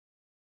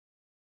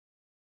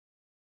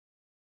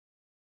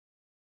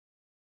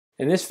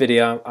In this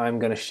video I'm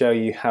going to show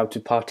you how to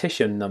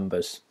partition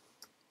numbers.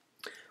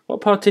 What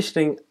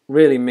partitioning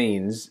really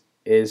means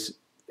is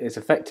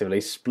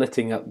effectively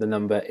splitting up the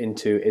number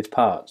into its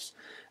parts,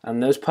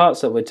 and those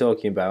parts that we're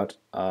talking about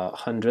are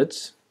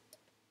hundreds,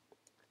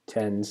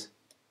 tens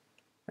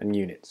and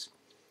units.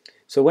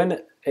 So when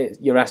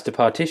you're asked to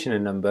partition a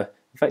number,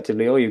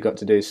 effectively all you've got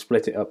to do is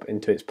split it up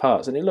into its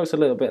parts, and it looks a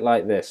little bit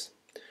like this.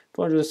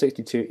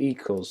 462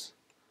 equals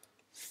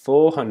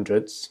 4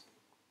 hundreds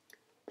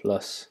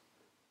plus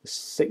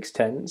 6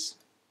 tens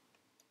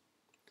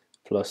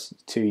plus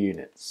 2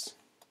 units.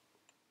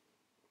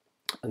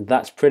 And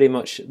that's pretty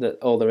much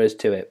all there is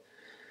to it.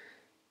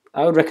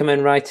 I would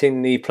recommend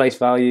writing the place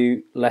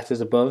value letters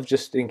above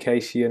just in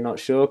case you're not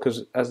sure,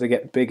 because as they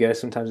get bigger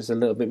sometimes it's a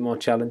little bit more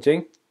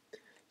challenging.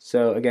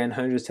 So again,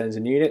 hundreds, tens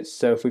and units.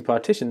 So if we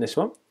partition this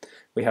one,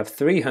 we have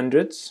 3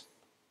 hundreds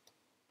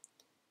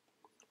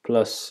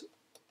plus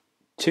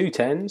 2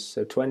 tens,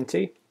 so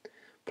 20,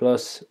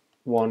 plus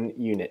 1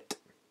 unit.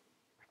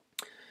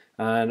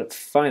 And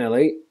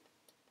finally,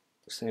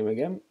 same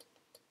again,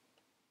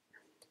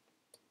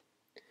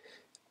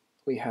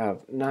 we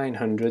have 9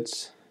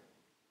 hundreds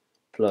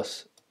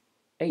plus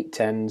 8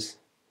 tens,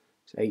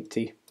 so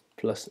 80,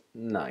 plus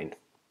 9.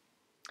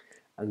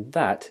 And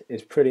that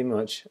is pretty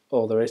much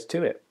all there is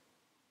to it.